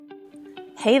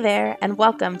Hey there, and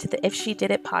welcome to the If She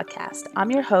Did It podcast. I'm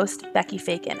your host, Becky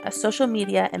Fagan, a social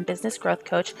media and business growth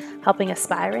coach helping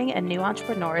aspiring and new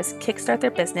entrepreneurs kickstart their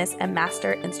business and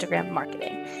master Instagram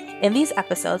marketing. In these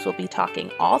episodes, we'll be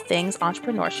talking all things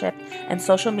entrepreneurship and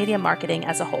social media marketing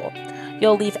as a whole.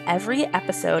 You'll leave every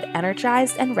episode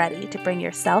energized and ready to bring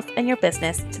yourself and your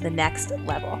business to the next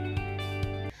level.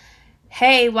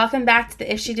 Hey, welcome back to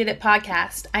the If She Did It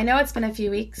podcast. I know it's been a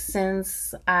few weeks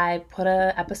since I put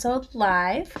an episode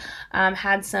live.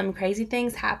 Had some crazy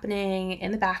things happening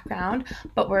in the background,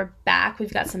 but we're back.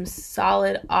 We've got some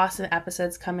solid, awesome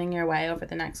episodes coming your way over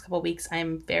the next couple weeks.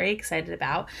 I'm very excited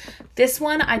about. This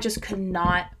one, I just could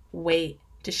not wait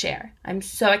to share. I'm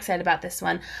so excited about this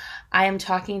one. I am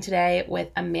talking today with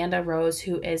Amanda Rose,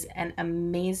 who is an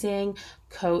amazing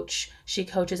coach. She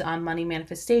coaches on money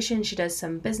manifestation. She does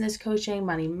some business coaching,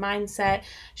 money mindset.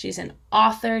 She's an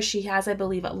author. She has, I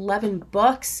believe, 11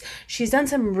 books. She's done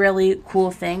some really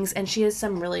cool things, and she has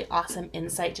some really awesome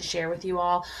insight to share with you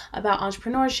all about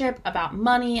entrepreneurship, about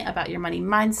money, about your money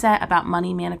mindset, about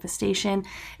money manifestation.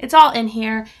 It's all in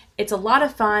here. It's a lot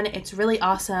of fun. It's really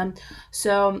awesome.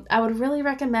 So I would really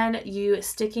recommend you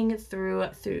sticking through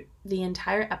the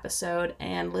entire episode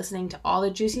and listening to all the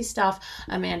juicy stuff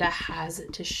Amanda has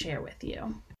to share with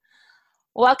you.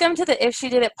 Welcome to the If She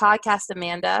Did It podcast,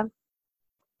 Amanda.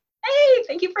 Hey,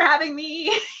 thank you for having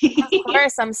me. Of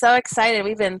course, I'm so excited.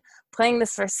 We've been playing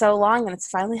this for so long and it's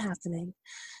finally happening.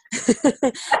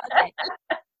 Okay.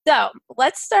 So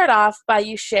let's start off by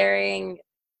you sharing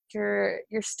your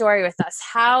story with us,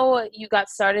 how you got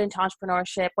started into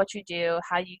entrepreneurship, what you do,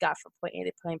 how you got from point A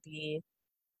to point B.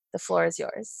 The floor is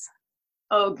yours.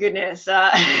 Oh, goodness.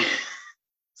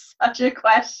 Such a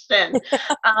question. And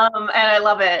I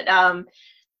love it.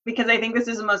 Because I think this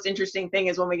is the most interesting thing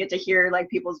is when we get to hear like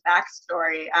people's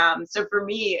backstory. So for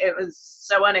me, it was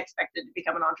so unexpected to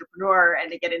become an entrepreneur and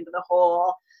to get into the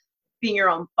whole being your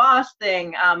own boss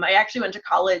thing. I actually went to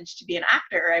college to be an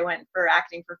actor. I went for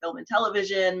acting for film and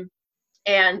television,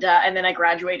 and then I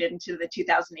graduated into the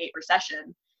 2008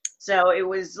 recession. So it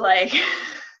was like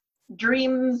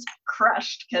dreams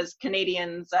crushed because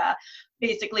Canadians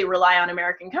basically rely on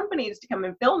American companies to come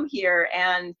and film here,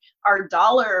 and our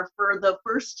dollar for the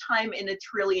first time in a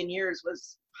trillion years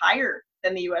was higher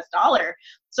than the US dollar.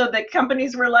 So the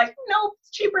companies were like, nope,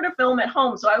 it's cheaper to film at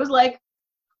home. So I was like,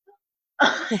 so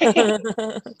it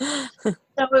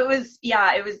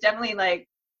was definitely like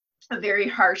a very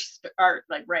harsh start,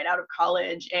 like right out of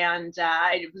college. And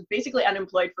I was basically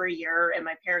unemployed for a year, and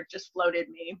my parents just floated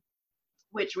me,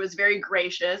 which was very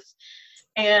gracious.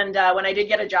 And when I did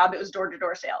get a job, it was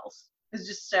door-to-door sales. It was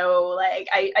just so like,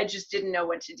 I just didn't know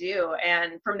what to do.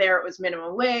 And from there it was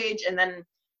minimum wage. And then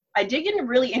I did get a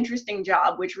really interesting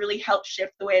job, which really helped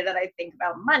shift the way that I think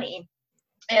about money.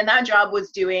 And that job was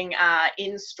doing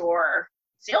in-store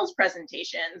sales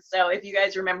presentations. So if you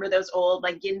guys remember those old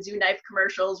like Ginzu knife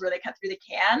commercials where they cut through the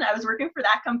can, I was working for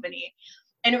that company.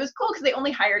 And it was cool because they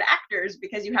only hired actors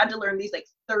because you had to learn these like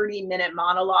 30-minute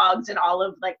monologues and all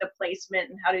of like the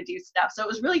placement and how to do stuff. So it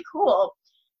was really cool.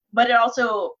 But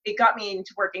it got me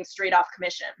into working straight off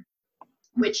commission,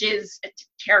 which is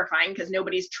terrifying because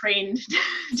nobody's trained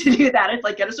to do that. It's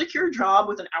like get a secure job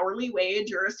with an hourly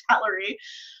wage or a salary.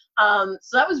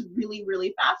 So that was really,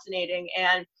 really fascinating.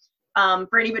 And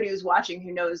for anybody who's watching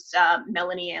who knows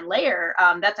Melanie and Layer,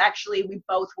 that's actually, we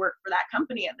both worked for that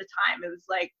company at the time.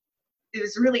 It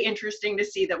was really interesting to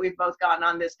see that we've both gotten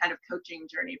on this kind of coaching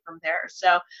journey from there.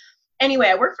 So anyway,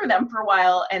 I worked for them for a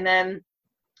while, and then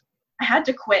I had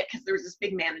to quit because there was this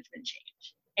big management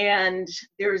change. And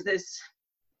there was this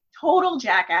total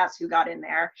jackass who got in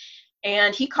there.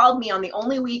 And he called me on the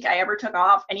only week I ever took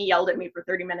off, and he yelled at me for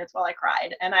 30 minutes while I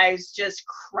cried. And I was just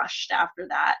crushed after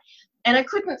that. And I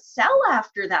couldn't sell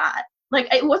after that. Like,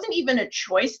 it wasn't even a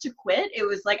choice to quit. It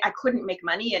was like I couldn't make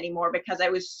money anymore because I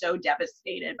was so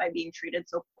devastated by being treated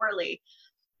so poorly.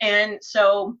 And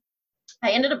so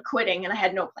I ended up quitting, and I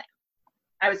had no plan.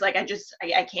 I was like, I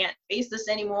can't face this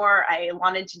anymore. I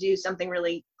wanted to do something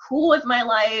really cool with my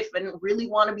life and really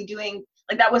want to be doing,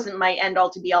 like, that wasn't my end all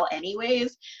to be all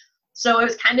anyways. So it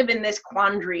was kind of in this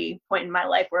quandary point in my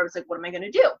life where I was like, what am I going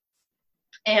to do?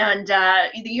 And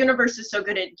the universe is so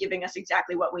good at giving us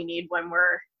exactly what we need when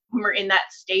we're in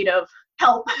that state of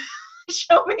help,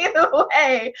 show me the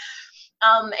way.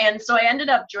 And so I ended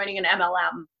up joining an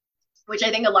MLM, which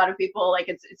I think a lot of people, like,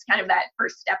 it's kind of that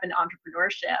first step into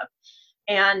entrepreneurship.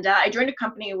 And I joined a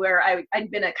company where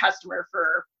I'd been a customer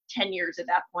for 10 years at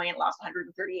that point, lost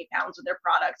 138 pounds with their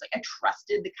products. Like, I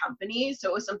trusted the company. So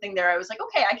it was something there I was like,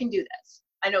 okay, I can do this.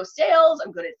 I know sales.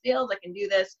 I'm good at sales. I can do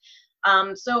this.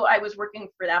 So I was working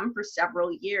for them for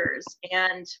several years.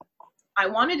 And I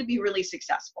wanted to be really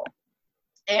successful.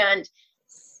 And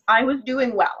I was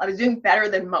doing well. I was doing better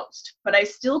than most, but I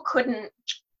still couldn't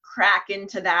crack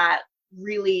into that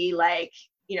really like,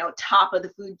 top of the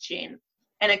food chain.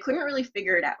 And I couldn't really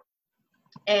figure it out.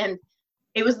 And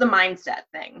it was the mindset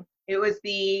thing. It was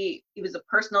the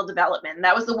personal development.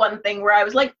 That was the one thing where I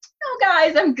was like, oh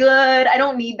guys, I'm good. I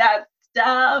don't need that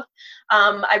stuff.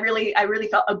 I really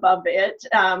felt above it,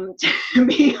 to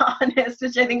be honest,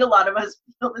 which I think a lot of us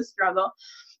feel the struggle.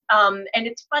 And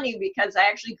it's funny because I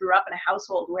actually grew up in a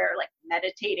household where like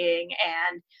meditating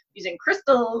and using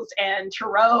crystals and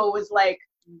tarot was like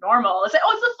normal. It's like,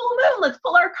 oh, it's the full moon, let's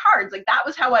pull our cards. Like that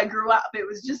was how I grew up. It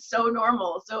was just so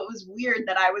normal. So it was weird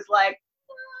that I was like,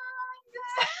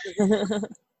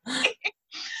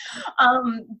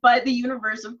 but the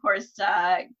universe, of course,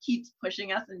 keeps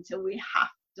pushing us until we have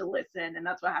to listen. And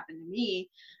that's what happened to me.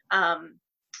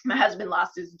 My husband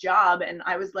lost his job and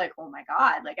I was like, oh my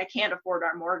God, like I can't afford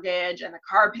our mortgage and the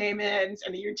car payments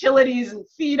and the utilities and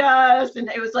feed us. And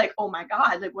it was like, oh my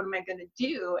God, like what am I going to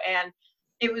do? And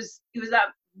it was that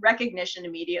recognition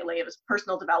immediately. It was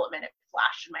personal development. It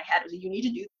flashed in my head. It was like, you need to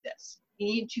do this. You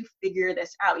need to figure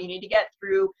this out. You need to get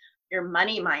through your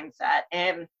money mindset.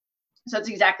 And so that's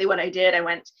exactly what I did.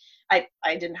 I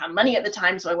didn't have money at the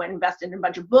time, so I went and invested in a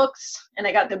bunch of books, and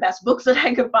I got the best books that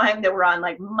I could find that were on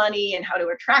like money and how to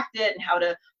attract it and how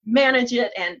to manage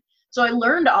it. And so I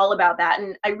learned all about that.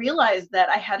 And I realized that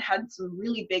I had some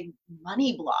really big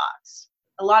money blocks.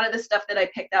 A lot of the stuff that I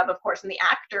picked up, of course, in the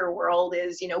actor world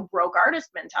is, broke artist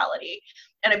mentality.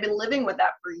 And I've been living with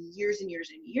that for years and years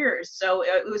and years. So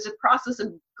it was a process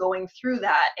of going through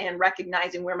that and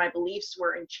recognizing where my beliefs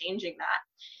were and changing that.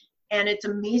 And it's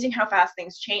amazing how fast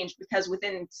things change, because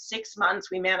within 6 months,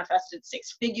 we manifested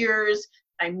 6 figures.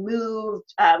 We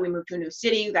moved to a new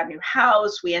city, we got a new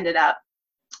house. We ended up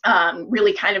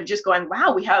really kind of just going,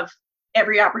 wow, we have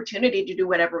every opportunity to do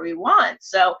whatever we want.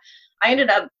 So I ended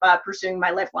up pursuing my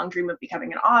lifelong dream of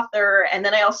becoming an author. And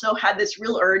then I also had this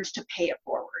real urge to pay it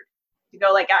forward, to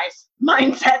go like, guys,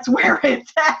 mindset's where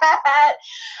it's at.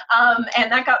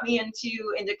 And that got me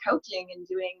into coaching and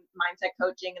doing mindset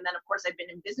coaching. And then of course I've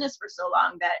been in business for so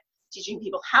long that teaching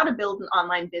people how to build an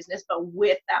online business, but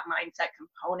with that mindset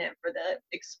component for the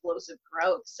explosive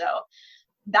growth. So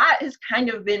that has kind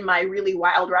of been my really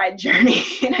wild ride journey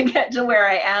to get to where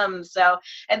I am. So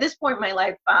at this point in my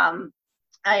life, I'm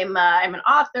an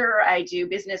author. I do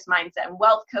business mindset and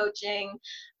wealth coaching.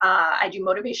 I do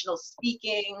motivational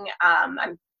speaking.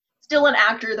 I'm still an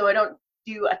actor, though I don't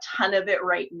do a ton of it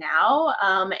right now.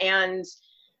 And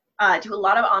do a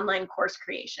lot of online course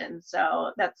creation.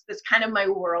 So that's kind of my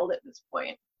world at this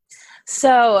point.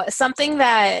 So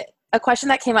a question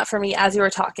that came up for me as you were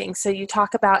talking. So you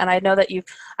talk about, and I know that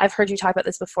I've heard you talk about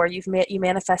this before, you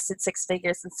manifested 6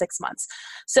 figures in 6 months.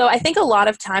 So I think a lot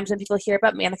of times when people hear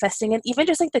about manifesting, and even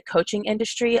just like the coaching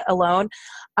industry alone,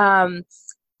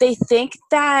 they think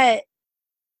that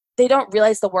they don't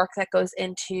realize the work that goes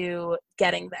into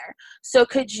getting there. So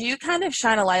could you kind of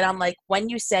shine a light on, like, when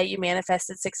you say you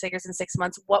manifested 6 figures in 6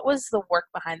 months, what was the work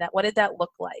behind that? What did that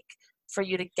look like for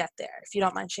you to get there, if you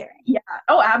don't mind sharing? Yeah.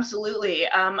 Oh, absolutely.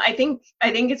 I think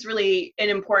it's really an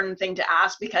important thing to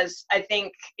ask, because I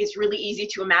think it's really easy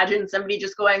to imagine somebody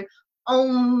just going,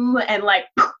 and like,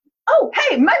 oh,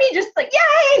 hey, money, just like,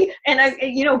 yay. And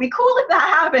be cool if that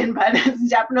happened, but that's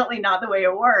definitely not the way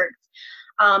it works.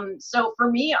 So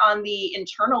for me on the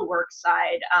internal work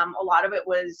side, a lot of it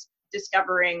was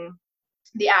discovering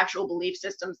the actual belief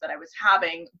systems that I was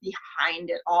having behind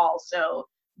it all. So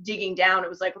digging down, it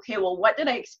was like, okay, well, what did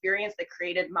I experience that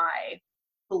created my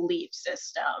belief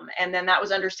system? And then that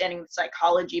was understanding the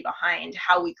psychology behind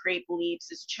how we create beliefs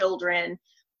as children,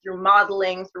 through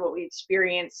modeling, through what we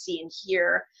experience, see, and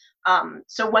hear.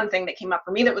 So one thing that came up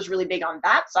for me that was really big on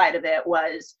that side of it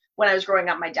was, when I was growing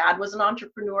up, my dad was an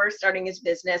entrepreneur starting his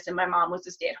business, and my mom was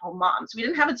a stay-at-home mom. So we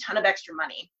didn't have a ton of extra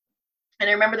money. And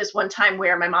I remember this one time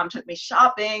where my mom took me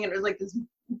shopping, and it was like this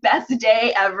best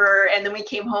day ever. And then we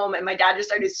came home and my dad just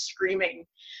started screaming,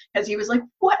 because he was like,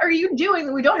 what are you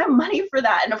doing? We don't have money for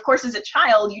that. And of course, as a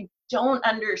child, you don't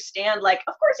understand, like,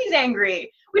 of course he's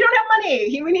angry. We don't have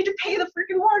money. We need to pay the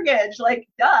freaking mortgage. Like,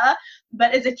 duh.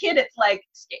 But as a kid, it's like,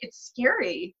 it's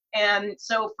scary. And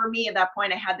so for me at that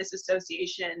point, I had this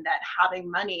association that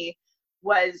having money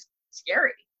was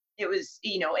scary. It was,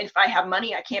 if I have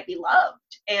money, I can't be loved.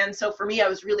 And so for me, I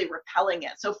was really repelling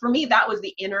it. So for me, that was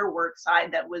the inner work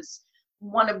side that was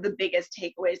one of the biggest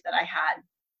takeaways that I had.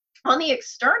 On the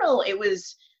external, it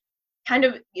was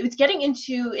getting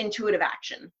into intuitive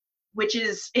action, which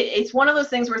is, it's one of those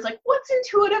things where it's like, what's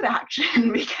intuitive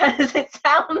action? Because it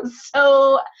sounds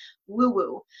so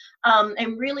woo-woo.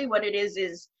 And really what it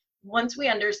is once we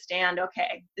understand,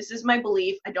 okay, this is my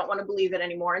belief, I don't want to believe it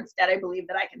anymore. Instead, I believe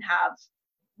that I can have,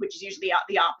 which is usually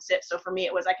the opposite. So for me,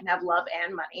 it was I can have love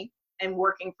and money, and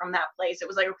working from that place, it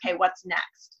was like, okay, what's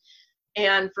next?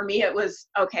 And for me, it was,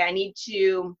 okay, I need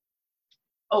to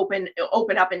open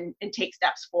up and take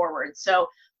steps forward. So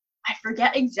I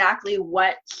forget exactly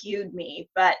what cued me,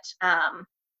 but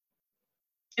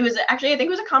it was actually, I think it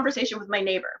was a conversation with my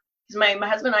neighbor. Because my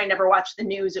husband and I never watched the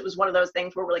news. It was one of those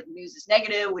things where we're like, news is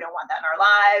negative. We don't want that in our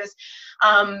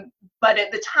lives. But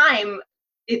at the time,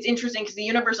 it's interesting because the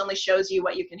universe only shows you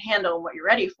what you can handle and what you're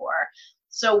ready for.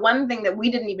 So one thing that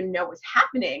we didn't even know was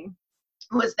happening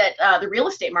was that the real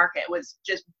estate market was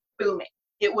just booming.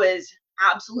 It was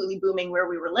absolutely booming where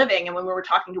we were living. And when we were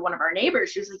talking to one of our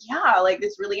neighbors, she was like, yeah, like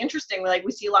it's really interesting. Like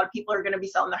we see a lot of people are going to be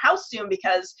selling their house soon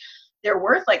because they're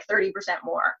worth like 30%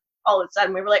 more. All of a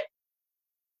sudden we were like,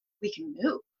 we can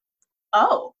move.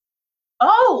 Oh,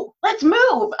 let's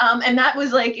move. And that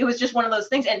was like, it was just one of those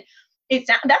things. And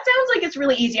that sounds like it's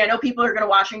really easy. I know people are going to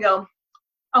watch and go,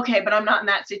 okay, but I'm not in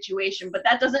that situation. But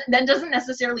that doesn't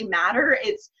necessarily matter.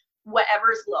 It's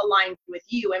whatever's aligned with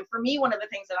you. And for me, one of the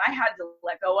things that I had to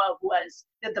let go of was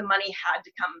that the money had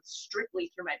to come strictly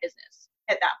through my business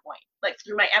at that point, like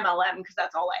through my MLM, because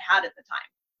that's all I had at the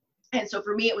time. And so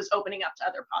for me, it was opening up to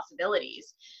other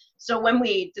possibilities. So when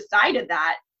we decided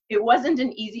that, it wasn't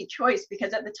an easy choice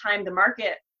because at the time the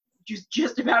market was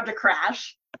just about to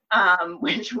crash,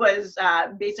 which was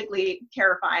basically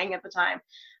terrifying at the time.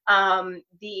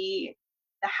 The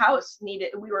house we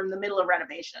were in the middle of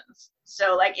renovations.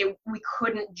 So like we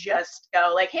couldn't just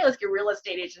go like, hey, let's get a real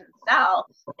estate agent and sell.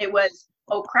 It was,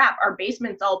 oh crap, our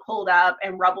basement's all pulled up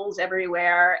and rubble's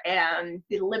everywhere. And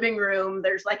the living room,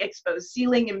 there's like exposed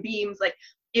ceiling and beams. Like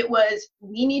it was,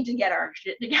 we need to get our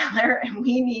shit together and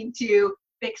we need to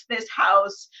fix this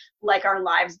house like our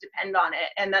lives depend on it.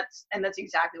 And that's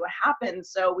exactly what happened.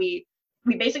 So we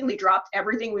basically dropped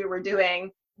everything we were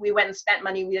doing. We went and spent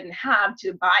money we didn't have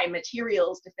to buy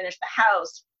materials to finish the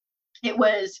house. It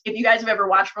was, if you guys have ever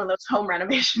watched one of those home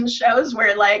renovation shows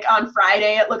where like on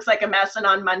Friday it looks like a mess and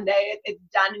on Monday it's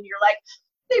done and you're like,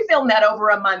 they filmed that over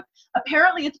a month.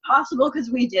 Apparently it's possible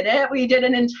because we did it. We did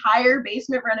an entire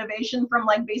basement renovation from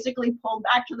like basically pulled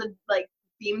back to the like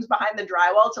beams behind the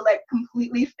drywall to like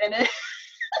completely finished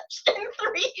in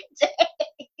 3 days.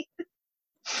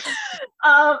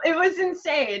 It was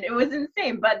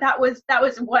insane, but that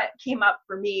was what came up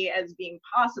for me as being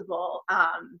possible.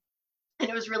 And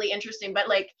it was really interesting, but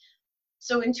like,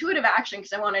 so intuitive action,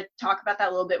 because I want to talk about that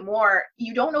a little bit more,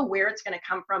 you don't know where it's going to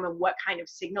come from and what kind of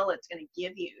signal it's going to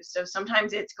give you. So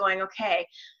sometimes it's going, okay,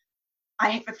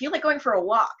 I feel like going for a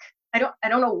walk. I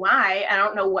don't know why. I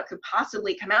don't know what could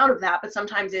possibly come out of that, but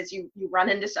sometimes it's you run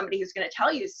into somebody who's going to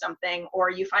tell you something,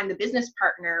 or you find the business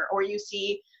partner, or you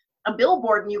see a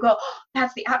billboard and you go, oh,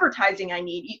 that's the advertising I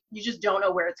need. You just don't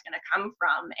know where it's going to come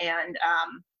from. And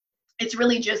it's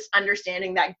really just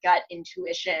understanding that gut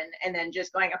intuition and then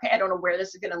just going, okay, I don't know where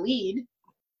this is going to lead,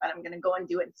 but I'm going to go and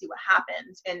do it and see what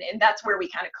happens. And that's where we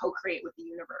kind of co-create with the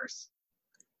universe.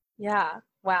 Yeah.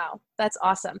 Wow. That's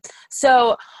awesome.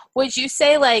 So would you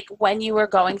say like when you were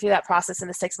going through that process in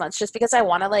the 6 months, just because I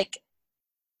want to like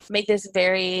make this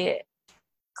very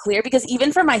clear, because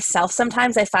even for myself,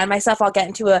 sometimes I find myself, I'll get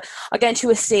into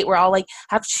a state where I'll like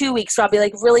have 2 weeks where I'll be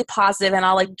like really positive and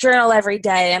I'll like journal every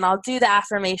day and I'll do the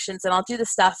affirmations and I'll do the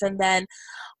stuff, and then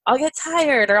I'll get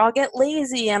tired or I'll get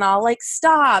lazy and I'll like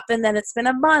stop, and then it's been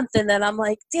a month and then I'm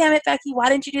like, damn it, Becky, why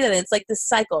didn't you do that? And it's like this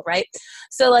cycle, right?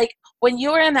 So like when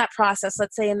you were in that process,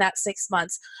 let's say in that 6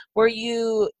 months, were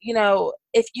you know,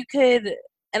 if you could,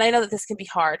 and I know that this can be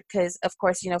hard because, of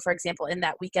course, you know, for example, in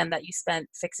that weekend that you spent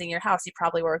fixing your house, you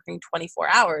probably were working 24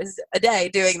 hours a day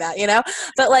doing that, you know?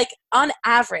 But like on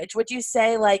average, would you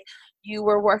say like you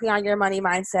were working on your money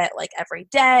mindset like every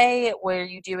day? Were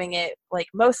you doing it like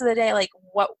most of the day? Like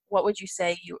what would you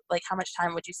say how much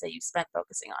time would you say you spent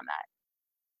focusing on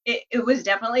that? It was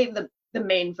definitely the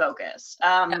main focus.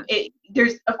 Yeah.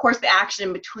 There's of course the action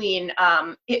in between.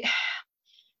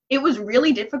 It was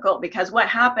really difficult because what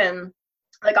happened,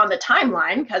 like on the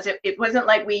timeline, because it wasn't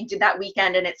like we did that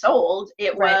weekend and it sold.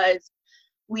 It Right. was,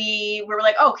 we were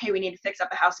like, oh, okay, we need to fix up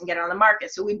the house and get it on the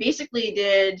market. So we basically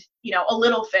did, you know, a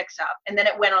little fix up, and then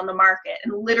it went on the market.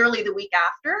 And literally the week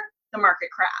after, the market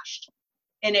crashed,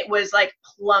 and it was like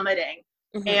plummeting.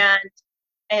 Mm-hmm.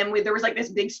 And there was like this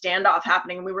big standoff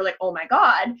happening, and we were like, oh my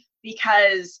God,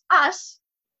 because us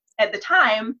at the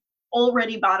time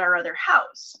already bought our other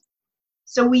house.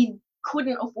 So we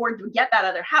couldn't afford to get that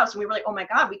other house. And we were like, oh my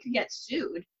God, we could get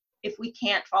sued. if we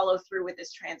can't follow through with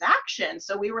this transaction?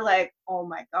 So we were like, oh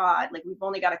my God, like we've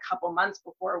only got a couple months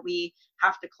before we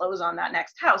have to close on that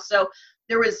next house. So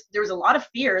there was a lot of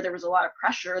fear, there was a lot of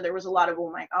pressure, there was a lot of,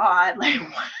 oh my God, like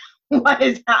what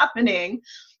is happening?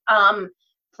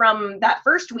 From that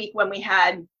first week when we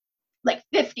had like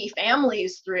 50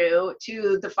 families through,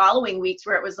 to the following weeks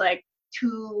where it was like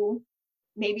 2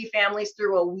 maybe families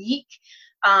through a week.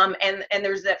 And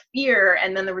there's that fear,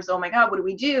 and then there was, oh my God, what do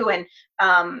we do? And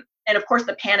of course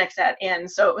the panic set in.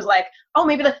 So it was like, oh,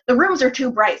 maybe the rooms are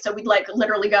too bright. So we'd like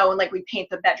literally go and like we'd paint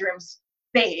the bedrooms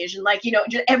beige and like, you know,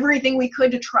 just everything we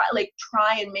could to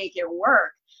try and make it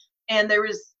work. And there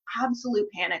was absolute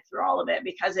panic through all of it,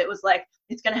 because it was like,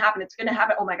 it's going to happen. It's going to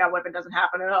happen. Oh my God, what if it doesn't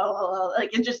happen? Oh,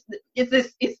 like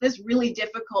it's this really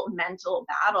difficult mental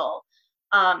battle.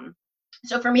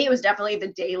 So for me, it was definitely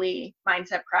the daily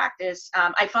mindset practice.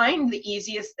 I find the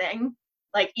easiest thing,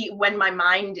 like when my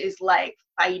mind is like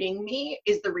fighting me,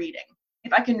 is the reading.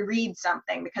 If I can read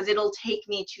something, because it'll take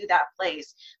me to that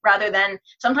place, rather than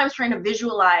sometimes trying to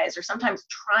visualize, or sometimes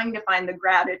trying to find the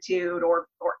gratitude or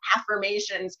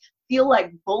affirmations feel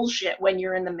like bullshit when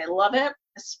you're in the middle of it,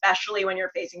 especially when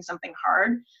you're facing something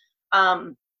hard.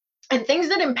 And things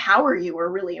that empower you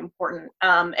are really important.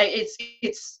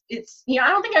 It's you know, I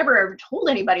don't think I ever told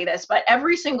anybody this, but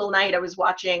every single night I was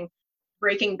watching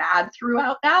Breaking Bad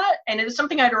throughout that, and it was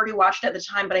something I'd already watched at the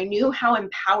time, but I knew how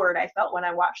empowered I felt when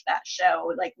I watched that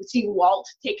show, like seeing Walt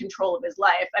take control of his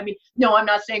life. I mean, no, I'm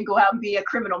not saying go out and be a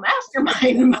criminal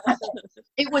mastermind, but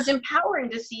it was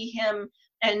empowering to see him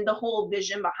and the whole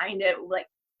vision behind it, like,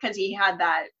 because he had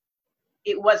that,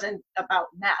 it wasn't about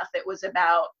meth, it was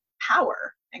about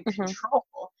power and control.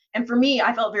 And for me,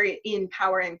 I felt very in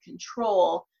power and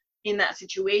control in that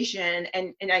situation,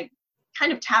 and I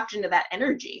kind of tapped into that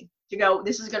energy to go,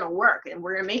 this is going to work, and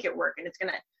we're going to make it work, and it's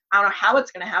going to, I don't know how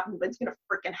it's going to happen, but it's going to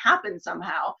freaking happen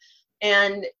somehow.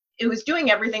 And it was doing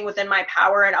everything within my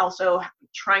power, and also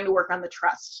trying to work on the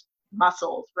trust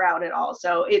muscle throughout it all.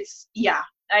 So it's, yeah,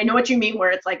 I know what you mean,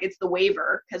 where it's like, it's the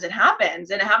waiver, because it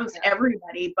happens, and it happens to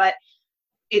everybody, but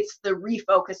it's the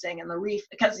refocusing and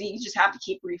because you just have to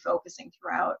keep refocusing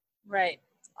throughout. Right.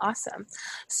 Awesome.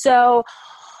 So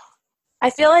I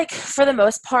feel like for the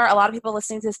most part, a lot of people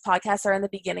listening to this podcast are in the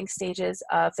beginning stages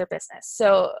of their business.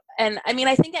 So, and I mean,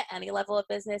 I think at any level of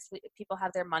business, people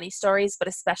have their money stories, but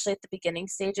especially at the beginning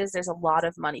stages, there's a lot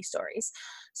of money stories.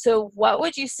 So what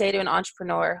would you say to an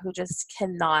entrepreneur who just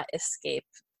cannot escape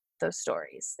those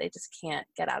stories? They just can't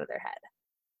get out of their head.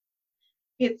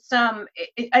 It's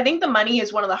I think the money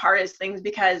is one of the hardest things,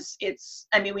 because it's,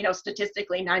 I mean, we know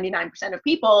statistically 99% of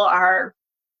people are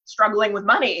struggling with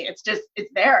money. It's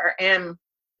there. And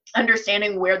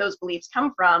understanding where those beliefs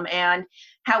come from and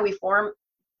how we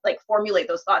formulate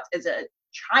those thoughts as a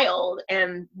child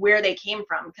and where they came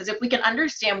from. Because if we can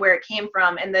understand where it came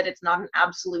from and that it's not an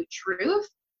absolute truth,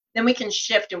 then we can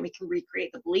shift and we can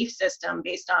recreate the belief system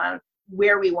based on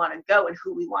where we want to go and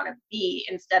who we want to be,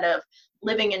 instead of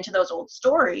living into those old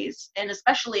stories. And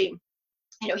especially,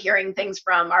 you know, hearing things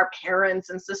from our parents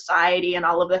and society and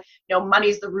all of the, you know,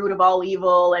 money's the root of all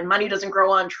evil, and money doesn't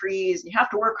grow on trees, and you have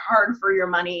to work hard for your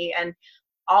money, and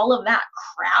all of that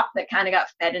crap that kind of got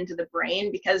fed into the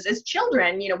brain. Because as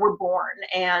children, you know, we're born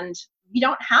and we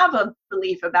don't have a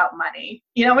belief about money.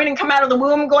 You know, we didn't come out of the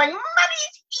womb going,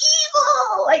 money's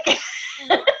evil. Like,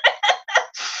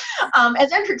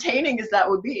 as entertaining as that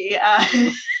would be,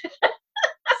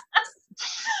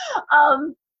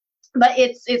 but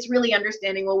it's really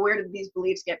understanding, well, where did these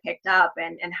beliefs get picked up,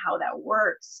 and how that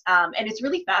works. And it's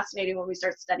really fascinating when we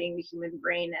start studying the human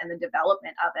brain and the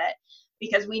development of it,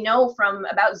 because we know from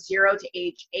about 0 to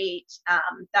age 8,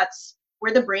 that's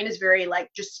where the brain is very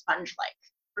like just sponge-like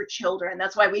for children.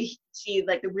 That's why we see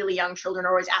like the really young children are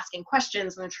always asking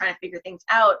questions and they're trying to figure things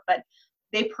out, but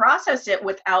they process it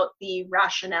without the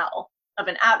rationale of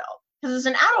an adult. Because as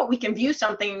an adult, we can view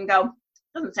something and go,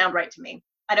 doesn't sound right to me.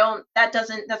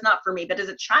 That's not for me. But as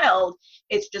a child,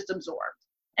 it's just absorbed,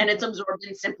 and it's absorbed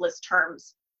in simplest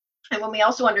terms. And when we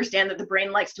also understand that the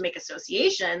brain likes to make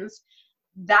associations,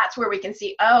 that's where we can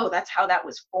see, oh, that's how that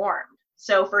was formed.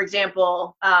 So for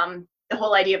example, the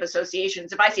whole idea of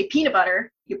associations, if I say peanut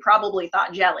butter, you probably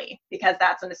thought jelly, because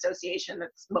that's an association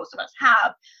that most of us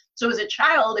have. So as a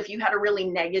child, if you had a really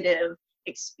negative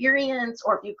experience,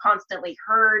 or if you constantly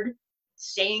heard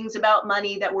sayings about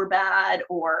money that were bad,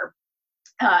 or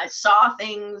saw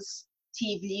things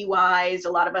TV wise,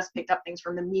 a lot of us picked up things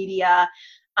from the media,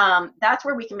 that's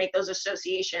where we can make those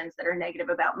associations that are negative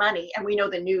about money. And we know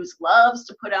the news loves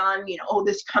to put on, you know, oh,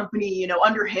 this company, you know,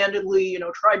 underhandedly, you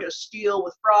know, tried to steal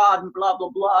with fraud and blah, blah,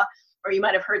 blah. or you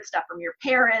might have heard stuff from your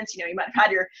parents. You might have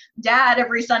had your dad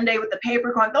every Sunday with the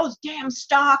paper going, those damn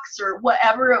stocks, or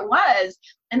whatever it was.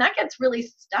 And that gets really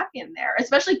stuck in there,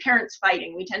 especially parents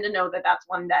fighting. We tend to know that that's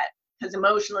one that, because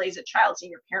emotionally as a child,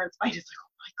 seeing your parents fight is like,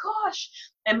 oh my gosh.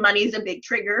 And money is a big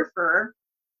trigger for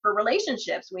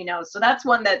relationships, we know. So that's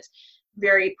one that's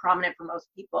very prominent for most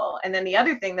people. And then the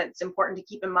other thing that's important to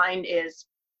keep in mind is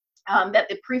that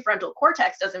the prefrontal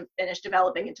cortex doesn't finish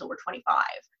developing until we're 25.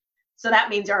 So that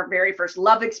means our very first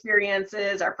love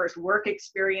experiences, our first work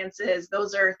experiences,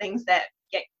 those are things that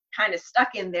get kind of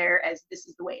stuck in there as this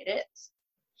is the way it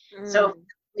is. So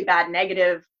really bad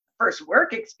negative first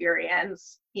work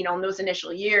experience, in those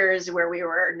initial years where we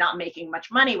were not making much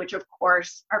money, which of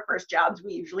course our first jobs,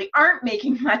 we usually aren't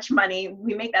making much money.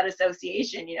 We make that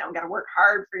association, got to work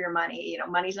hard for your money.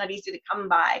 Money's not easy to come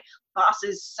by.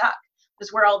 Bosses suck.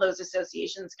 That's where all those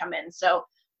associations come in. So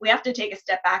we have to take a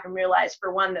step back and realize,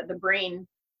 for one, that the brain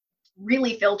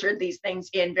really filtered these things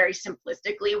in very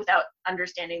simplistically without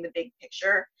understanding the big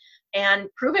picture, and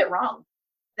prove it wrong.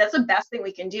 That's the best thing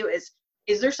we can do.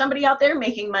 Is there somebody out there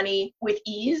making money with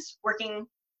ease, working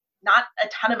not a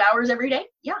ton of hours every day?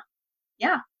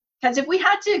 Yeah. Because if we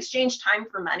had to exchange time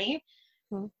for money,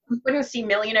 we wouldn't see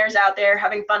millionaires out there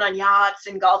having fun on yachts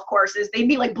and golf courses. They'd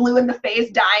be like blue in the face,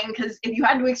 dying, because if you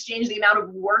had to exchange the amount of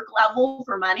work level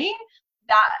for money,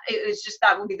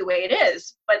 that would be the way it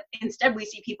is. But instead, we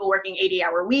see people working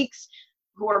 80-hour weeks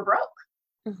who are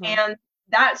broke. And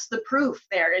that's the proof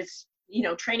there is,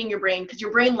 training your brain, because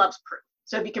your brain loves proof.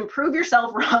 So if you can prove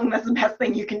yourself wrong, that's the best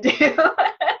thing you can do.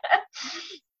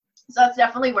 So that's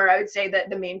definitely where I would say that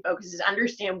the main focus is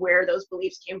understand where those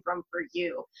beliefs came from for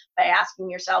you, by asking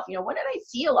yourself, what did I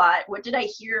see a lot? What did I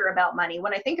hear about money?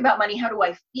 When I think about money, how do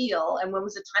I feel? And when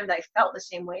was the time that I felt the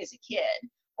same way as a kid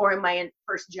or in my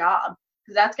first job?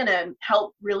 Because that's going to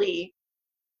help really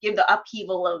give the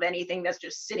upheaval of anything that's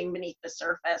just sitting beneath the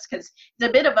surface. Because it's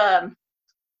a bit of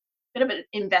an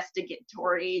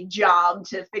investigatory job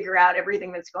to figure out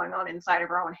everything that's going on inside of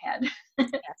our own head.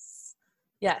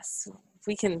 Yes.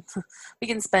 We can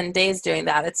spend days doing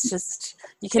that. It's just,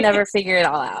 you can never figure it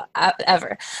all out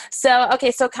ever. So,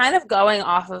 okay. So kind of going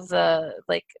off of the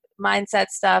like mindset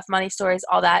stuff, money stories,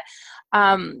 all that.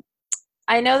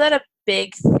 I know that a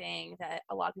big thing that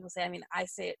a lot of people say, I mean, I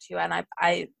say it too, and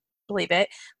I believe it.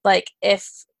 Like, if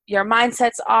your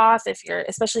mindset's off,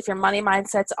 especially if your money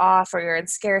mindset's off, or you're in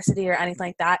scarcity or anything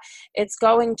like that, it's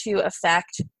going to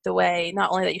affect the way not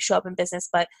only that you show up in business,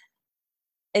 but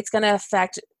it's going to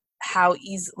affect how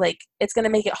easy, like, it's going to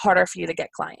make it harder for you to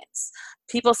get clients.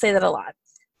 People say that a lot.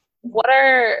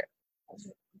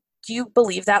 Do you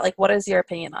believe that? Like, what is your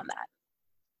opinion on that?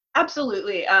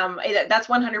 Absolutely. That's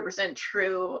 100%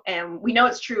 true. And we know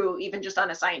it's true even just on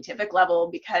a scientific level,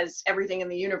 because everything in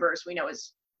the universe we know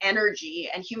is energy,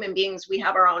 and human beings, we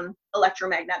have our own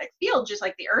electromagnetic field, just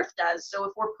like the earth does. So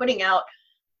if we're putting out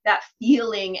that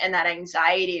feeling and that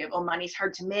anxiety of, oh, money's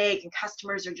hard to make and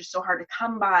customers are just so hard to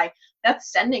come by,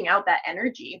 that's sending out that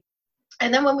energy.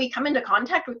 And then when we come into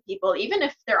contact with people, even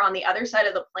if they're on the other side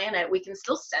of the planet, we can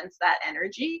still sense that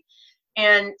energy.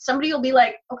 And somebody will be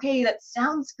like, okay, that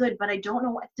sounds good, but I don't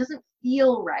know, it doesn't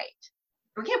feel right.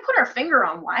 We can't put our finger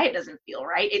on why it doesn't feel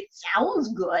right. It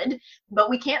sounds good, but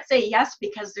we can't say yes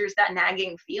because there's that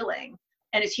nagging feeling.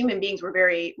 And as human beings,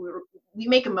 we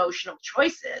make emotional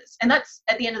choices. And that's,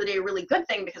 at the end of the day, a really good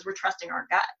thing, because we're trusting our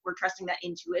gut. We're trusting that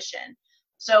intuition.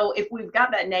 So if we've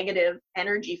got that negative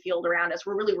energy field around us,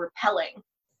 we're really repelling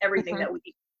everything that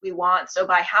we want. So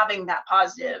by having that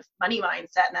positive money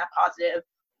mindset and that positive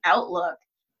outlook,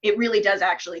 it really does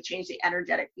actually change the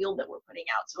energetic field that we're putting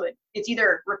out. So it's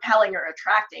either repelling or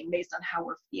attracting based on how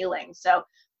we're feeling. So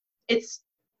it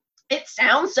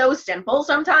sounds so simple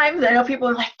sometimes. I know people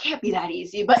are like, can't be that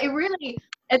easy, but it really,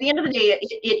 at the end of the day,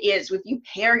 it is. If you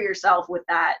pair yourself with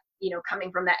that,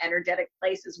 coming from that energetic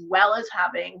place, as well as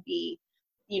having the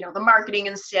marketing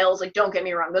and sales, like, don't get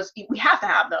me wrong, those, we have to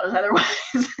have those,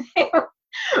 otherwise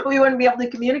we wouldn't be able to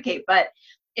communicate. But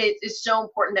it is so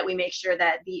important that we make sure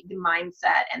that the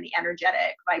mindset and the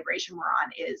energetic vibration we're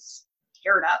on is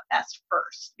paired up best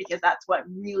first, because that's what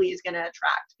really is going to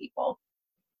attract people.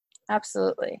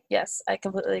 Absolutely. Yes, I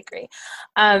completely agree.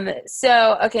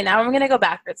 So, okay, now I'm going to go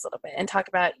backwards a little bit and talk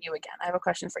about you again. I have a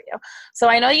question for you. So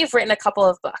I know you've written a couple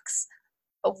of books.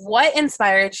 What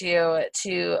inspired you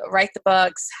to write the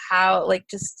books?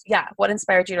 What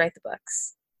inspired you to write the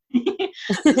books?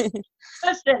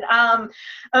 Question.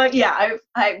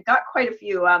 I've got quite a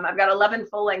few. I've got 11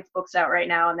 full-length books out right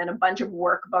now, and then a bunch of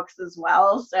workbooks as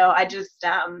well. So I just,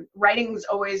 writing's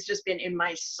always just been in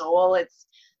my soul. It's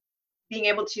being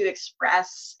able to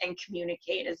express and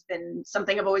communicate has been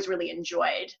something I've always really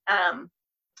enjoyed.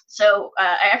 So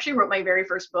I actually wrote my very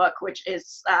first book, which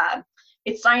is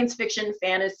it's science fiction,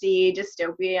 fantasy,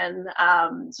 dystopian.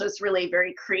 So it's really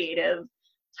very creative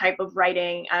type of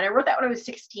writing. And I wrote that when I was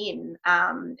 16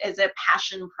 as a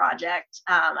passion project.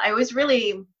 I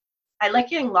like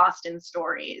getting lost in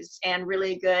stories and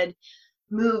really good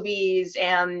movies,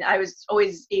 and I was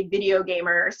always a video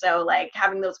gamer, so like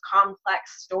having those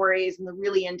complex stories and the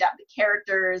really in-depth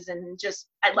characters, and just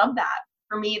I love that.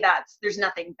 For me, there's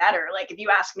nothing better. Like if you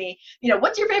ask me,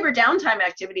 what's your favorite downtime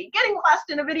activity? Getting lost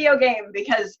in a video game,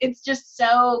 because it's just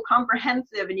so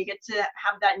comprehensive and you get to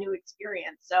have that new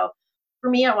experience. So for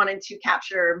me, I wanted to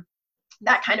capture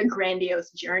that kind of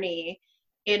grandiose journey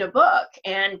in a book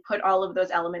and put all of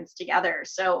those elements together.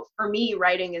 So for me,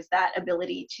 writing is that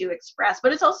ability to express,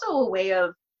 but it's also a way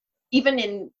of, even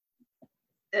in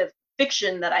the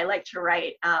fiction that I like to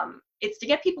write, it's to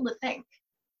get people to think.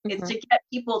 It's to get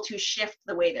people to shift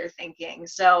the way they're thinking.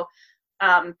 So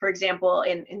for example,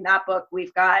 in that book,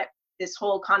 we've got this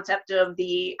whole concept of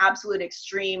the absolute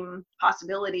extreme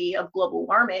possibility of global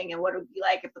warming and what it would be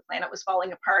like if the planet was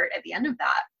falling apart at the end of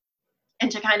that.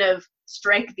 And to kind of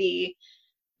strike the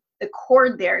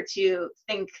chord there to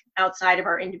think outside of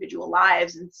our individual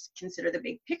lives and consider the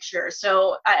big picture.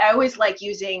 So I always like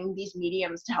using these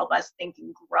mediums to help us think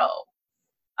and grow.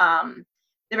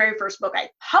 The very first book I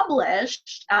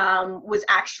published was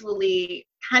actually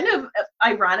kind of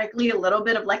ironically a little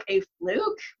bit of like a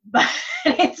fluke, but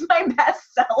it's my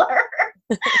bestseller,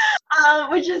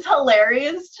 which is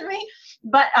hilarious to me.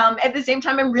 But at the same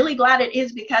time, I'm really glad it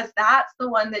is, because that's the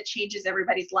one that changes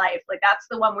everybody's life. Like that's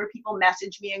the one where people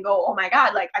message me and go, oh my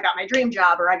God, like I got my dream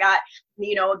job, or I got,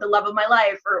 the love of my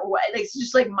life, or what. It's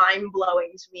just like mind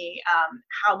blowing to me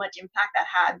how much impact that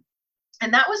had.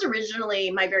 And that was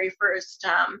originally my very first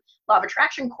law of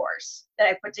attraction course that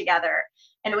I put together.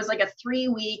 And it was like a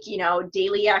 3-week,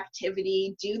 daily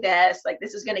activity, do this, like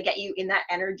this is going to get you in that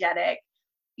energetic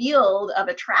field of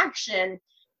attraction.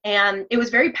 And it was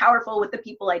very powerful with the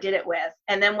people I did it with.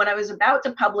 And then when I was about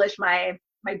to publish my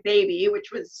baby,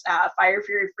 which was Fire,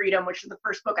 Fury, Freedom, which is the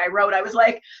first book I wrote, I was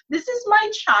like, this is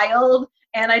my child,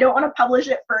 and I don't want to publish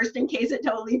it first in case it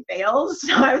totally fails.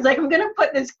 So I was like, I'm going to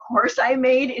put this course I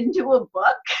made into a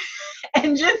book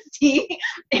and just see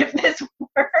if this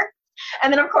works.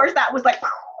 And then, of course, that was like,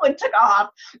 it took off.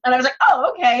 And I was like,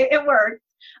 oh, okay, it worked.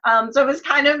 So it was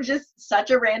kind of just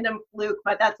such a random fluke,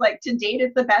 but that's like, to date,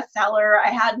 it's the bestseller. I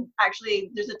had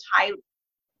actually, there's a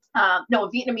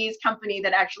Vietnamese company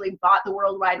that actually bought the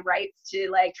worldwide rights to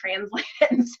like translate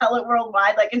it and sell it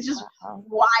worldwide. Like it's just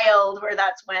wild where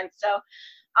that's went. So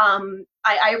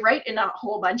I write in a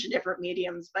whole bunch of different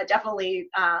mediums, but definitely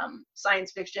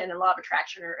science fiction and law of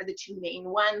attraction are the two main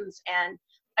ones. And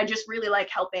I just really like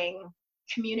helping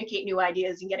communicate new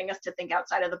ideas and getting us to think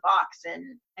outside of the box,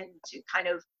 and to kind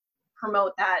of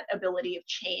promote that ability of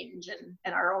change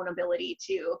and our own ability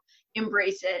to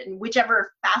embrace it in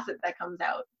whichever facet that comes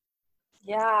out.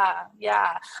 Yeah.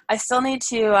 I still need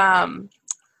to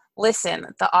listen,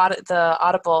 the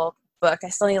Audible book. I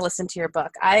still need to listen to your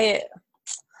book. I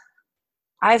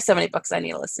have so many books I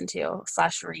need to listen to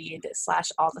 / read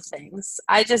 / all the things.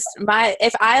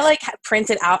 If I like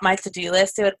printed out my to-do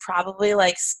list, it would probably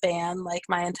like span like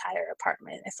my entire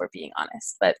apartment, if we're being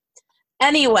honest. But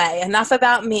anyway, enough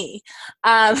about me.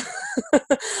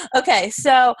 Okay,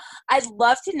 so I'd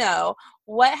love to know,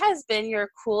 what has been your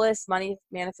coolest money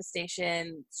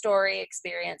manifestation story,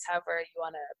 experience, however you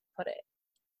want to put it?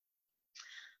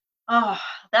 Oh,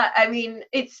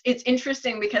 it's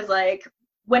interesting because like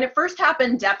when it first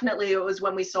happened, definitely it was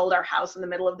when we sold our house in the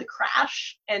middle of the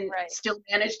crash and still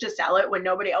managed to sell it when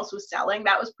nobody else was selling.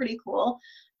 That was pretty cool.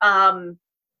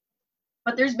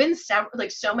 But there's been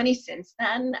so many since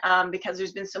then, because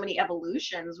there's been so many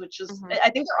evolutions, which is, I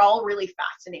think they're all really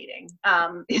fascinating,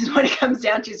 is what it comes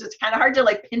down to. So it's kind of hard to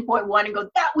like pinpoint one and go,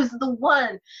 that was the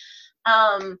one.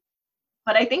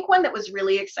 But I think one that was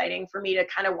really exciting for me to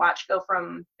kind of watch go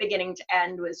from beginning to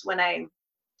end was when I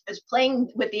was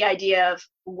playing with the idea of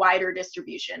wider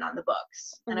distribution on the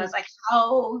books. And I was like,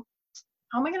 how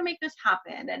am I going to make this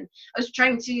happen? And I was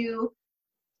trying to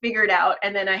figure it out.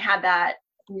 And then I had that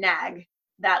nag,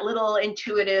 that little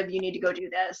intuitive, you need to go do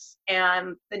this.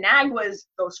 And the nag was,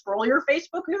 go scroll your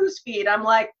Facebook news feed. I'm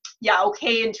like, yeah,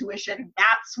 okay, intuition,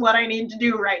 that's what I need to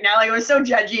do right now. Like, I was so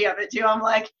judgy of it too. I'm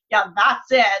like, yeah,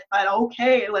 that's it, but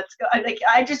okay, let's go.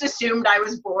 I just assumed I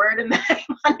was bored and then I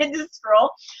wanted to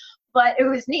scroll. But it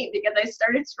was neat because I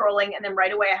started scrolling, and then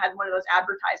right away I had one of those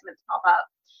advertisements pop up.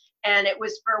 And it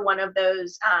was for one of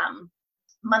those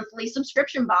monthly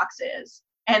subscription boxes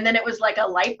And then it was like a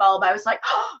light bulb. I was like,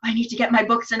 oh, I need to get my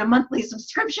books in a monthly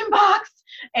subscription box.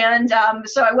 And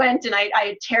so I went and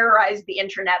I terrorized the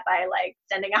internet by like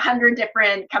sending 100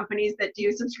 different companies that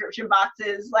do subscription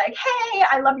boxes, like, hey,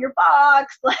 I love your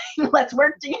box. Like, let's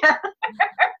work together.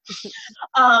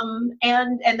 And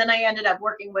then I ended up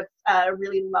working with a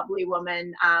really lovely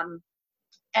woman.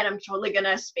 And I'm totally going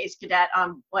to space cadet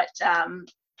on what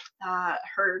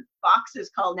her box is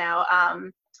called now.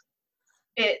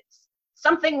 It's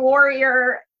something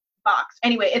warrior box.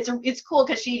 Anyway, it's cool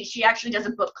because she actually does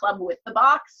a book club with the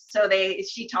box. So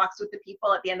she talks with the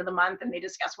people at the end of the month and they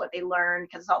discuss what they learned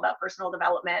because it's all about personal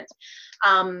development.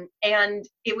 And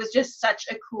it was just such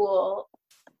a cool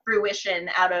fruition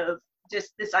out of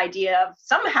just this idea of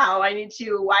somehow I need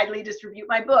to widely distribute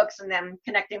my books, and then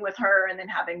connecting with her and then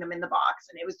having them in the box.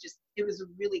 And it was a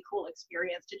really cool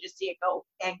experience to just see it go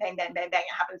bang, bang, bang, bang, bang.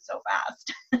 It happened so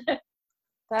fast.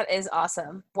 That is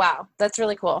awesome. Wow. That's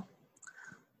really cool.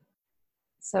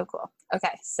 So cool.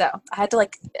 Okay. So I had to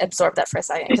like absorb that for a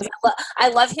second because I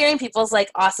love hearing people's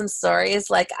like awesome stories.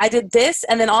 Like I did this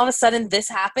and then all of a sudden this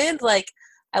happened. Like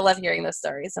I love hearing those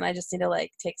stories and I just need to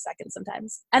like take seconds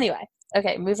sometimes. Anyway.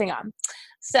 Okay. Moving on.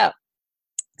 So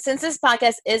since this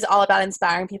podcast is all about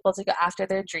inspiring people to go after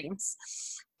their dreams,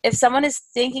 if someone is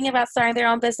thinking about starting their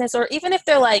own business, or even if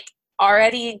they're like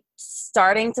already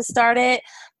starting to start it,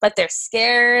 but they're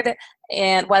scared,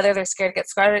 and whether they're scared to get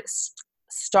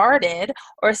started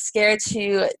or scared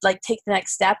to like take the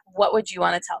next step, what would you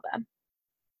want to tell them?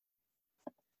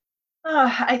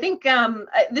 I think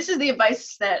this is the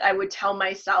advice that I would tell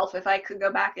myself if I could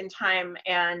go back in time.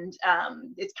 And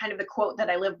it's kind of the quote that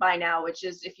I live by now, which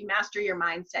is, if you master your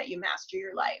mindset, you master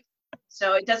your life.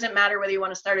 So it doesn't matter whether you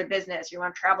want to start a business, you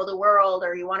want to travel the world,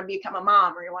 or you want to become a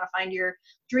mom, or you want to find your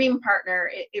dream partner.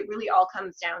 It really all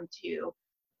comes down to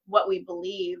what we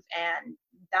believe. And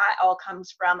that all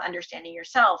comes from understanding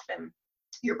yourself and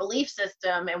your belief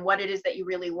system and what it is that you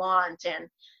really want. And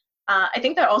I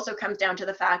think that also comes down to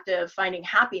the fact of finding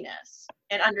happiness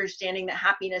and understanding that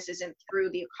happiness isn't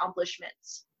through the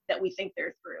accomplishments that we think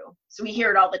they're through. So we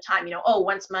hear it all the time, oh,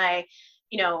 once my,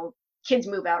 kids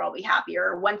move out, I'll be happy.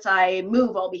 Or once I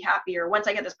move, I'll be happy. Or once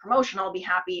I get this promotion, I'll be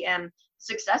happy. And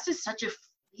success is such a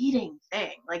fleeting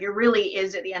thing. Like it really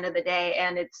is at the end of the day.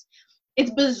 And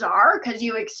it's bizarre because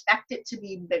you expect it to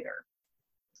be bigger.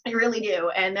 You really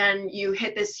do. And then you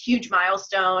hit this huge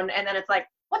milestone and then it's like,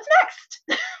 what's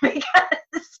next? Because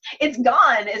it's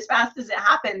gone as fast as it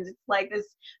happens. It's like this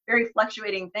very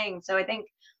fluctuating thing. So I think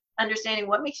understanding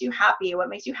what makes you happy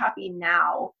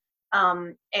now,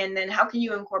 and then how can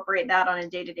you incorporate that on a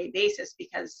day-to-day basis?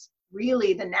 Because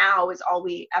really the now is all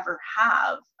we ever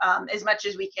have, as much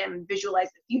as we can visualize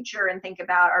the future and think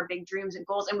about our big dreams and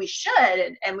goals. And we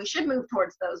should move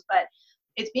towards those, but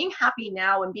it's being happy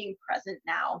now and being present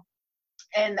now.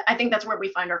 And I think that's where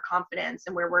we find our confidence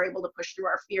and where we're able to push through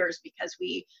our fears, because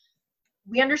we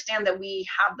understand that we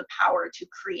have the power to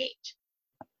create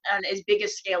on as big a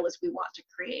scale as we want to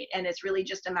create. And it's really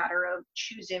just a matter of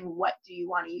choosing what do you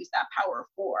want to use that power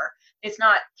for. It's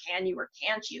not can you or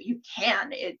can't you. You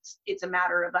can. It's a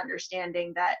matter of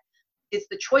understanding that it's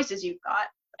the choices you've got.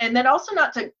 And then also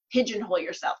not to pigeonhole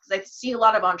yourself, because I see a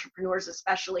lot of entrepreneurs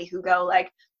especially who go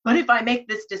like, but if I make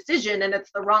this decision and it's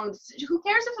the wrong decision, who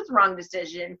cares if it's the wrong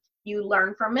decision? You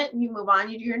learn from it and you move on,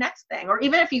 you do your next thing. Or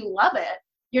even if you love it,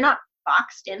 you're not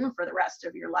boxed in for the rest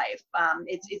of your life.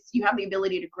 It's you have the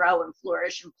ability to grow and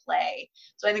flourish and play.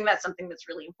 So I think that's something that's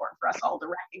really important for us all to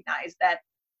recognize, that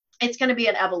it's going to be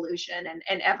an evolution,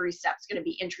 and every step's going to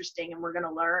be interesting, and we're going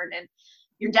to learn, and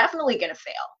you're definitely going to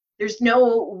fail. There's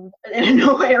no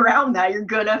way around that. You're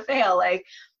going to fail. Like,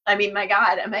 I mean, my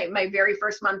God, my very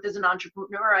first month as an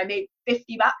entrepreneur, I made $50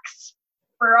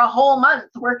 for a whole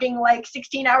month working like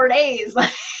 16-hour days.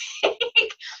 Like,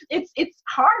 it's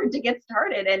hard to get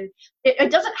started, and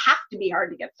it doesn't have to be hard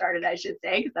to get started, I should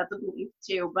say, because that's a belief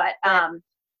too. But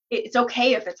it's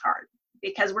okay if it's hard,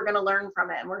 because we're going to learn from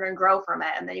it and we're going to grow from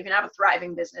it, and then you can have a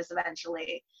thriving business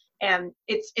eventually. And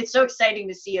it's so exciting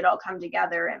to see it all come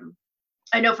together. And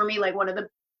I know for me, like one of the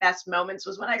best moments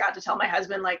was when I got to tell my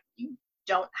husband, like, you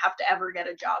don't have to ever get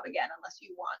a job again unless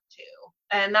you want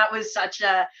to. And that was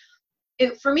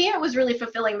for me, it was really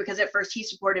fulfilling, because at first he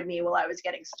supported me while I was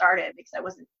getting started, because I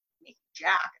wasn't making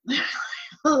jack.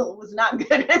 It was not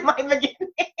good in my beginning.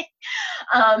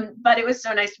 But it was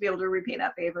so nice to be able to repay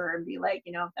that favor and be like,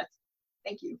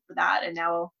 thank you for that. And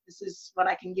now this is what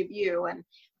I can give you. And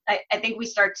I think we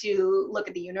start to look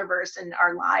at the universe and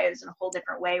our lives in a whole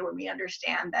different way when we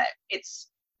understand that it's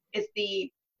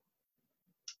the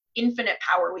infinite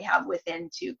power we have within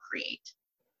to create.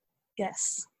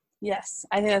 Yes.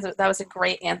 I think that was a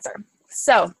great answer.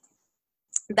 So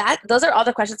those are all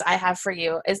the questions I have for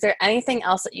you. Is there anything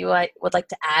else that you would like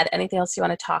to add? Anything else you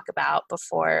want to talk about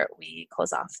before we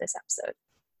close off this episode?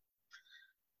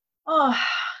 Oh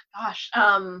gosh.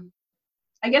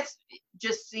 I guess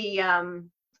just the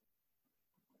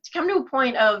to come to a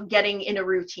point of getting in a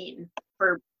routine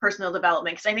for personal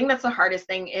development, because I think that's the hardest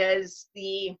thing, is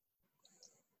the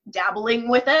dabbling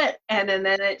with it, and then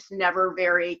it's never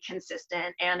very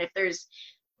consistent. And if there's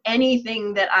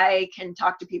anything that I can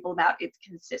talk to people about, it's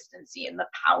consistency and the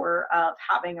power of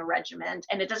having a regiment.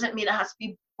 And it doesn't mean it has to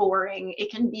be boring.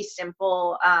 It can be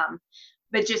simple.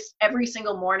 But just every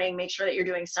single morning, make sure that you're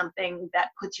doing something that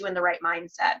puts you in the right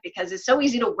mindset, because it's so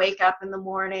easy to wake up in the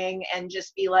morning and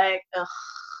just be like, ugh,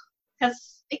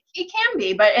 because it can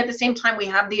be. But at the same time, we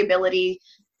have the ability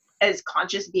as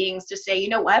conscious beings to say, you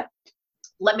know what?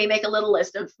 Let me make a little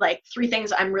list of like 3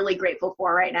 things I'm really grateful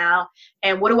for right now.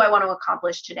 And what do I want to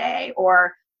accomplish today?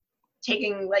 Or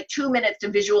taking like 2 minutes to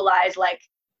visualize, like,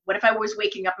 what if I was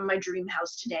waking up in my dream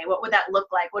house today? What would that look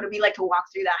like? What would it be like to walk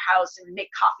through that house and make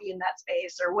coffee in that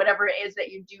space, or whatever it is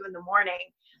that you do in the morning?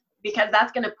 Because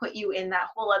that's going to put you in that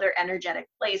whole other energetic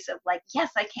place of like, yes,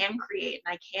 I can create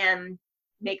and I can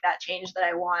make that change that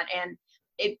I want. And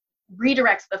it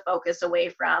redirects the focus away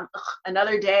from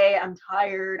another day, I'm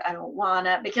tired, I don't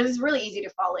wanna, because it's really easy to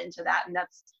fall into that, and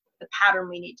that's the pattern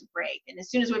we need to break. And as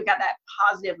soon as we've got that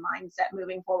positive mindset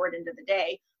moving forward into the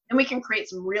day, then we can create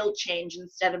some real change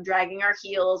instead of dragging our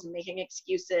heels and making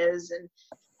excuses and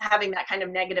having that kind of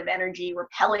negative energy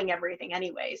repelling everything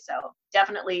anyway. So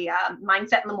definitely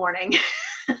mindset in the morning.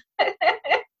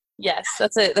 Yes,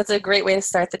 that's a great way to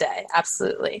start the day.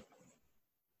 Absolutely.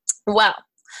 Well,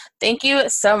 thank you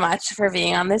so much for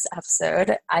being on this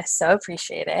episode. I so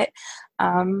appreciate it.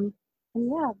 And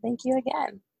yeah, thank you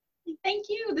again. Thank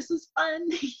you. This was fun.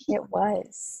 It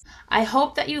was. I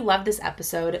hope that you loved this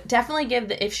episode. Definitely give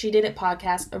the If She Did It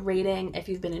podcast a rating. If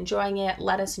you've been enjoying it,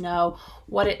 let us know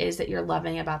what it is that you're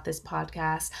loving about this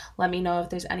podcast. Let me know if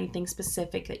there's anything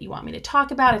specific that you want me to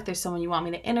talk about, if there's someone you want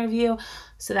me to interview,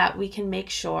 so that we can make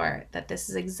sure that this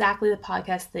is exactly the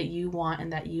podcast that you want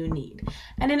and that you need.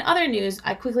 And in other news,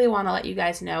 I quickly want to let you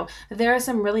guys know that there are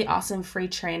some really awesome free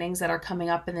trainings that are coming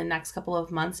up in the next couple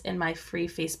of months in my free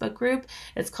Facebook group.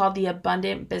 It's called the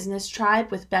Abundant Business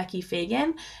Tribe with Becky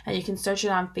Fagan, and you can search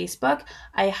it on Facebook.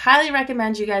 I highly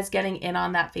recommend you guys getting in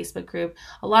on that Facebook group.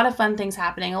 A lot of fun things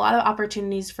happening, a lot of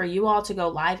opportunities for you all to go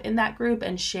live in that group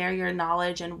and share your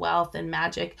knowledge and wealth and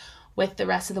magic with the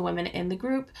rest of the women in the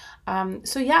group.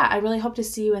 So yeah, I really hope to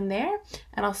see you in there,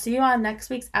 and I'll see you on next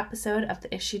week's episode of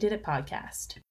the If She Did It podcast.